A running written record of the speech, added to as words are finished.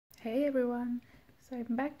Hey everyone, so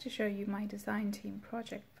I'm back to show you my design team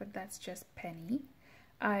project for That's Just Penny.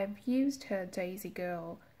 I've used her Daisy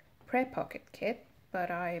Girl prayer pocket kit,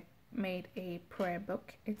 but I made a prayer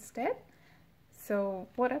book instead. So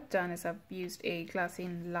what I've done is I've used a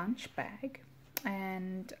glassine lunch bag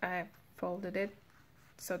and I've folded it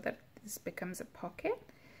so that this becomes a pocket,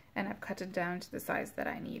 and I've cut it down to the size that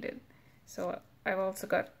I needed. So I've also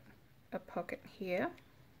got a pocket here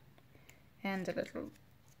and a little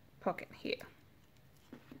pocket here.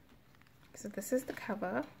 So this is the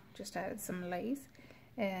cover, just added some lace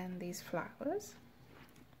and these flowers.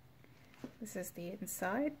 This is the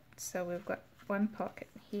inside, so we've got one pocket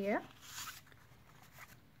here.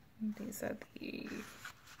 These are the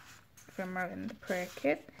ephemera in the prayer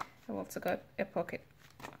kit. I've also got a pocket,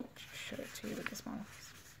 I'll show it to you with the smaller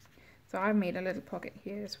piece. So I made a little pocket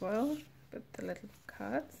here as well with the little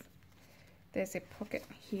cards. There's a pocket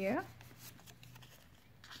here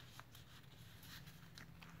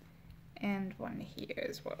and one here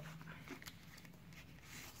as well.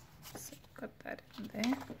 So got that in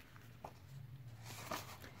there.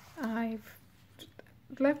 I've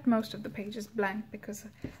left most of the pages blank because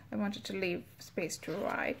I wanted to leave space to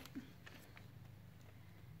write.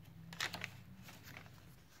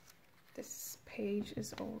 This page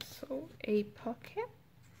is also a pocket.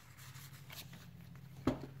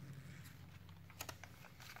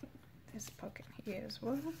 There's a pocket here as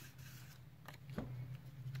well.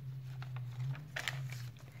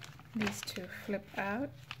 These two flip out.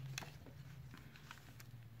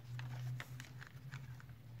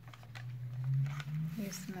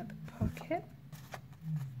 Here's another pocket.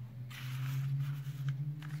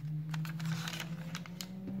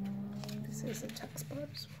 This is a tuck spot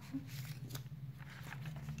as well.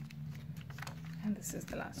 And this is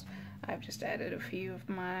the last. I've just added a few of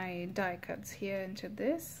my die cuts here into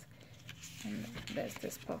this. And there's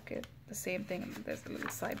this pocket. The same thing, there's a little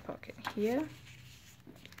side pocket here.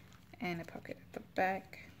 And a pocket at the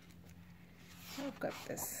back. I've got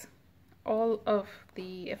this. All of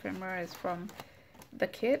the ephemera is from the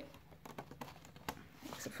kit,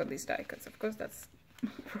 except for these die cuts. Of course, that's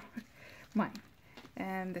mine.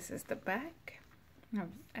 And this is the back. I've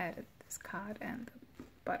added this card and the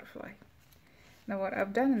butterfly. Now what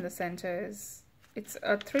I've done in the center is, it's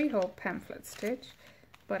a 3-hole pamphlet stitch,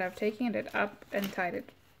 but I've taken it up and tied it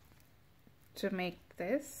to make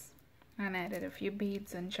this, and added a few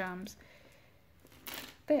beads and charms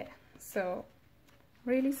there. So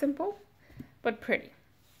really simple but pretty.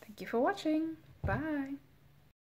 Thank you for watching. Bye.